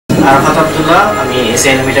আরাফাত আব্দুল্লাহ, আমি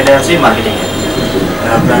এসএ লিমিটেডে আছি মার্কেটিং এ।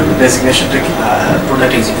 আপনার ডেজিগনেশনটা কি?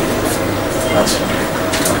 Product executive. আচ্ছা,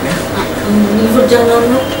 নির্ভর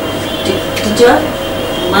জানানো টিচার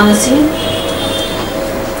মানসিং।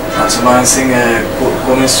 আচ্ছা, মানসিং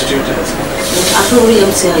কোন ইনস্টিটিউটে আছে? আঠারোই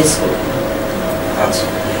এমসি হাই স্কুল। আচ্ছা,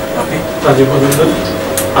 আপনি? Rajib Majumdar,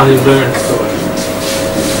 unemployment cover.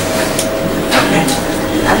 আপনি?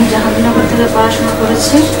 আমি জাহাঙ্গীরনগর থেকে পড়াশোনা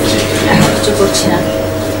করেছি, এখন কিছু করছি না।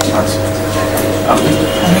 আচ্ছা, আপনি?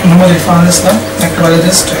 আমি মোহাম্মদ ইরফানুল ইসলাম, একটা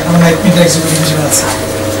বায়োলজিস্ট, এখন লাইফ মিডিয়া এক্সিকিউটিভ হিসেবে আছি।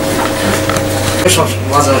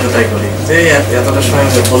 মাঝে মাঝে তাই করি যে এতটা সময়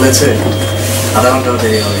বলেছে, আধা ঘন্টাও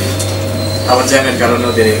দেরি হবে, আবার জ্যামের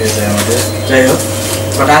কারণেও দেরি হয়ে যায় আমাদের। যাই হোক,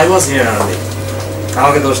 but I was here early,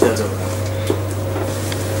 আমাকে দোষ দেওয়া যাবে না।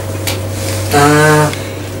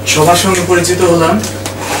 সবার সঙ্গে পরিচিত হলাম,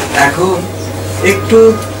 এখন একটু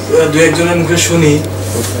দু একজনের মুখে শুনি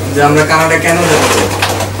যে আমরা কানাডা কেন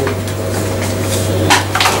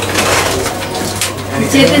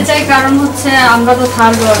যেতে চাই, কারণ হচ্ছে আমরা তো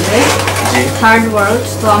থার্ড ওয়ার্ল্ড,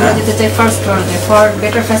 তো আমরা যেতে চাই ফার্স্ট ওয়ার্ল্ডে for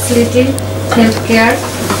better facility, health care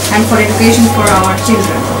and for education for our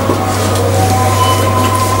children.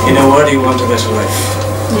 In a word, you want a better life?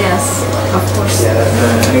 Yes, of course.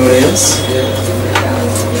 Anybody else?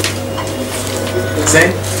 Say?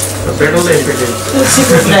 A better life it is.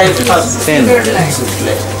 Good life.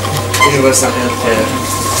 Universal healthcare,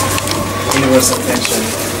 universal pension.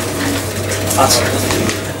 আচ্ছা,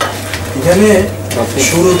 এখানে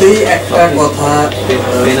শুরুতেই একটা কথা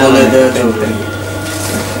বলে দেওয়া জরুরি,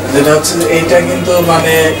 যেটা হচ্ছে এইটা কিন্তু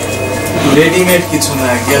মানে রেডিমেড কিছু না,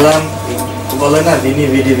 গেলাম বলে না দিনই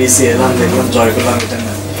ভিডিভিসি এলাম দেখলাম জয় করলাম, এটা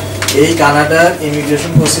না। এই কানাডার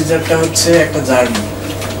ইমিগ্রেশন প্রসিজারটা হচ্ছে একটা journey.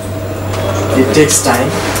 It tax time,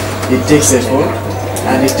 it tax effort,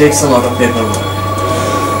 and it tax a lot of paper work,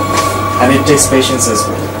 and it tax patience as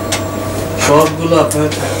well. সবগুলো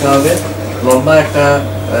আপনাদের থাকতে হবে। লম্বা একটা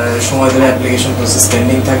সময় ধরে অ্যাপ্লিকেশন প্রসেস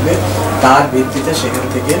পেন্ডিং থাকবে, তার ভিত্তিতে সেখান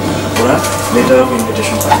থেকে ওরা লেটার অফ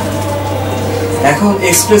ইনভিটেশন পাবে। এখন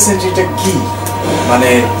এক্সপ্রেস এন্ট্রিটা কি, মানে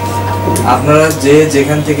আপনারা যে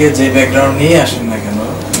যেখান থেকে যে ব্যাকগ্রাউন্ড নিয়ে আসেন না কেন,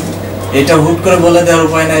 এটা হুট করে বলে দেওয়ার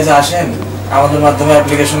উপায় নাই যে আসেন আমাদের মাধ্যমে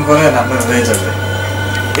অ্যাপ্লিকেশন করেন আপনার হয়ে যাবে,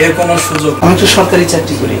 এর কোনো সুযোগ। আমি তো সরকারি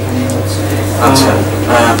চাকরি করি। আচ্ছা,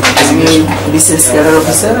 আমি বিসিএস ক্যাডার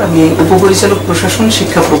অফিসার, আমি উপপরিচালক প্রশাসন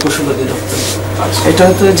শিক্ষা প্রকৌশল অধিদপ্তর। এটা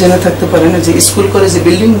হয়তো জেনে থাকতে পারেন যে স্কুল কলেজে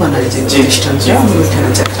বিল্ডিং বানায় যে প্রতিষ্ঠানটা, আমি ওইখানে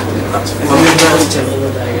চাকরি করি।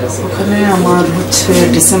 ওখানে আমার হচ্ছে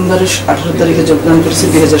ডিসেম্বরের 18 তারিখে যোগদান করেছি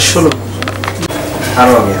 2016।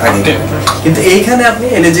 আরো আগে কিন্তু এইখানে আপনি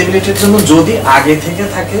এলিজিবিলিটির জন্য যদি আগে থেকে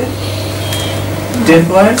থাকে 10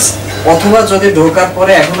 পয়েন্টস, অথবা যদি ঢোকার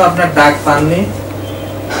পরে এখনো আপনার ডাক পাননি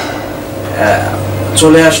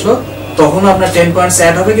চলে আসলো, তখন আপনার 10 পয়েন্টস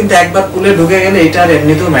অ্যাড হবে। কিন্তু একবার পুলে ঢুকে গেলে এটা আর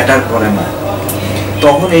এমনিতেও ম্যাটার করে না,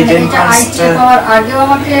 তখন এই 10 পয়েন্টসটা আগেও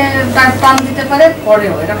আমাকে ডাক টান দিতে পারে,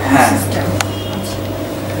 পরেও এরকম সিস্টেম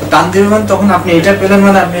টান দিবে, মানে তখন আপনি এটা পেলেন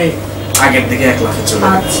মানে আপনি আগের দিকে 1 লাখে চলে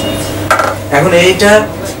যাবেন। এখন এইটা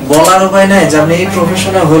বলার উপায় নাই যে আপনি এই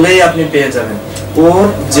প্রফেশনে হলেই আপনি পেয়ে যাবেন। ওর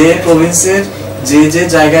যে প্রভিন্সের যে যে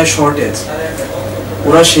জায়গায় শর্টেজ,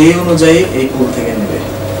 ওরা সেই অনুযায়ী এই পুল থেকে নেবে।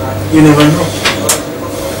 ইউ নেভার নো,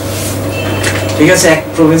 ঠিক আছে? এক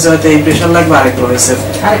প্রভিন্সে হয়তো এই পেশার লাগবে, আরেক প্রভিন্সে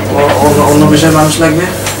অন্য পেশার মানুষ লাগবে,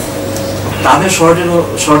 তাদের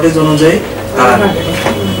শর্টেজ অনুযায়ী তারা নেবে।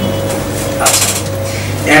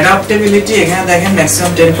 অ্যাডাপ্টেবিলিটি এখানে দেখেন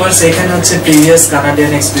ম্যাক্সিমাম 10 পয়েন্টস। এখানে হচ্ছে previous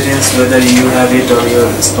Canadian experience, whether you have it or your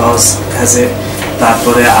spouse has it.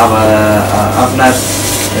 তারপরে আপনার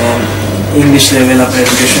ইংলিশ লেভেল, আপনার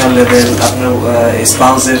এডুকেশনাল লেভেল, আপনার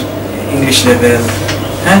স্পাউসের ইংলিশ লেভেল,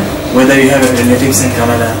 হ্যাঁ, whether you have relatives in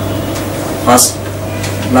Canada, first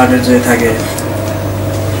ব্লাডের যদি থাকে,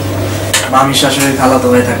 মামি শাশুড়ি খালাতো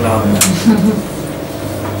ভাই থাকলে হবে না,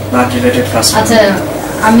 ব্লাড রিলেটেড কাস্ট। আচ্ছা,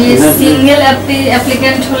 আমি সিঙ্গেল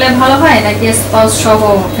অ্যাপ্লিকেন্ট হলে ভালো হয় নাকি স্পাউস সহ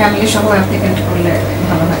ফ্যামিলি সহ অ্যাপ্লিকেন্ট করলে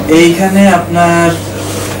ভালো হয়? এইখানে আপনার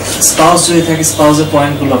স্পাউস যদি থাকে স্পাউসের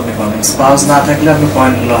পয়েন্টগুলো আপনি পাবেন, স্পাউস না থাকলে আপনি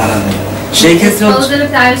পয়েন্টগুলো হারাবেন। সেই ক্ষেত্রে স্পাউসের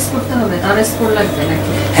আইএলটিএস করতে হবে, তার স্কোর লাগবে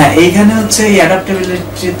নাকি? হ্যাঁ, এইখানে হচ্ছে এই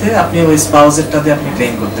অ্যাডাপ্টেবিলিটিতে আপনি ওই স্পাউসেরটাতে আপনি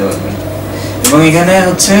ক্লেম করতে পারবেন। এবং এখানে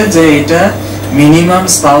হচ্ছে যে এটা মিনিমাম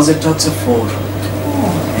স্পাউসেরটা হচ্ছে 4,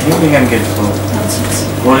 you can get 4.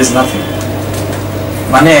 4 is nothing,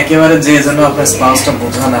 মানে একেবারে যে যেন আপনার স্পাউসটা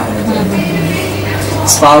বোঝা না হয়ে যায়।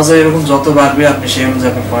 স্পাউসে এরকম যত বাড়বে আপনি সেই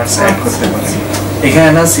অনুযায়ী আপনি পয়েন্টস অ্যাড করতে পারেন। এখানে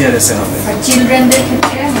না সিআরএস এ হবে। আর চিলড্রেনদের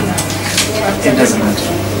ক্ষেত্রে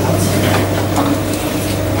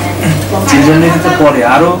চিলড্রেনের ক্ষেত্রে পরে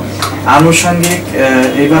আরো আনুষঙ্গিক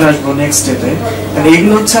এবার আসবো নেক্সট স্টেপে।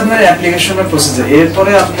 এগুলো হচ্ছে আপনার অ্যাপ্লিকেশনের প্রসিজার।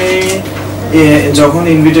 এরপরে আপনি যখন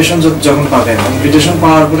ইনভিটেশন যখন পাবেন, ইনভিটেশন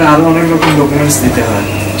পাওয়ার পরে আরো অনেক রকম ডকুমেন্টস দিতে হয়,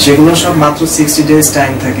 সেগুলো সব মাত্র 60 ডেজ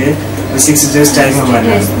টাইম থাকে। 60 ডেজ টাইম হয়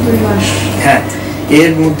না, হ্যাঁ,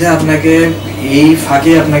 এর মধ্যে আপনাকে এই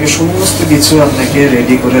ফাঁকে আপনাকে সমস্ত কিছু আপনাকে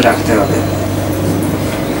রেডি করে রাখতে হবে।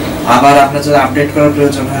 আবার আপনার যদি আপডেট করার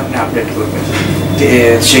প্রয়োজন হয় আপনি আপডেট করবেন,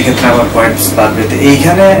 সেক্ষেত্রে আবার পয়েন্টস বাড়বে। তো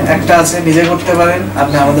এইখানে একটা আছে, নিজে করতে পারেন,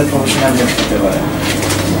 আপনি আমাদের প্রফেশনাল হেল্প করতে পারেন।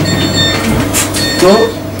 তো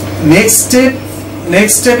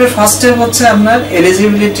নেক্সট স্টেপের ফার্স্ট স্টেপ হচ্ছে আপনার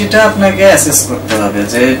এলিজিবিলিটিটা আপনাকে অ্যাসেস করতে হবে,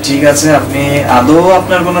 যে ঠিক আছে আপনি আদৌ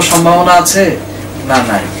আপনার কোনো সম্ভাবনা আছে না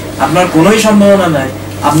নাই। আপনার কোনোই সম্ভাবনা নাই,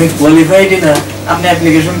 আপনি কোয়ালিফাইডই না, আপনি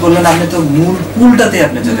অ্যাপ্লিকেশন করলেন, আপনি তো মূল পুলটাতে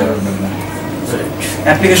আপনি যেতে পারবেন না,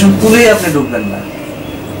 অ্যাপ্লিকেশন পুলেই আপনি ঢুকবেন না,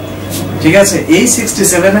 ঠিক আছে। এই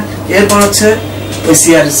 67 এরপর হচ্ছে ওই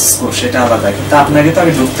সিআরএস স্কোর, সেটা আলাদা, কিন্তু আপনাকে তো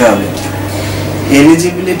আগে ঢুকতে হবে।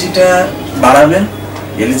 এলিজিবিলিটিটা বাড়াবেন,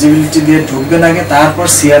 এলিজিবিলিটি দিয়ে ঢুকবেন আগে, তারপর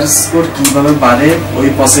সিআরএস স্কোর কিভাবে বাড়ে, ওই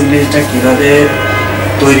পসিবিলিটিটা কিভাবে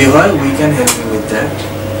তৈরি হয়, we can help you with that.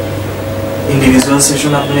 Individual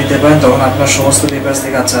session আপনি নিতে পারেন, তখন আপনার সমস্ত পেপারস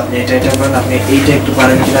থেকে আচ্ছা আপনি এটা করেন, আপনি এইটা একটু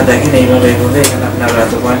পারেন কিনা দেখেন, এইভাবে এখানে আপনি আরো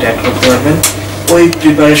এত পয়েন্ট অ্যাড করতে পারবেন। ওই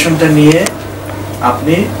প্রিপারেশনটা নিয়ে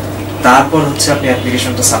আপনি তারপর হচ্ছে আপনি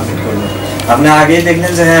অ্যাপ্লিকেশনটা সাবমিট করবেন। আপনি আগেই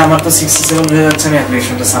দেখলেন যে হ্যাঁ আমার তো 67 হয়ে যাচ্ছে, আমি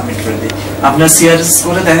অ্যাপ্লিকেশনটা সাবমিট করে দিই, আপনার সিআরএস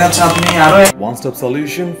করে দেখা যাচ্ছে আপনি আরো one-stop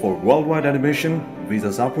solution for worldwide animation,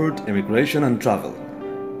 visa support, immigration and travel.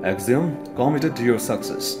 Axiom, committed to your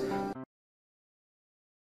success.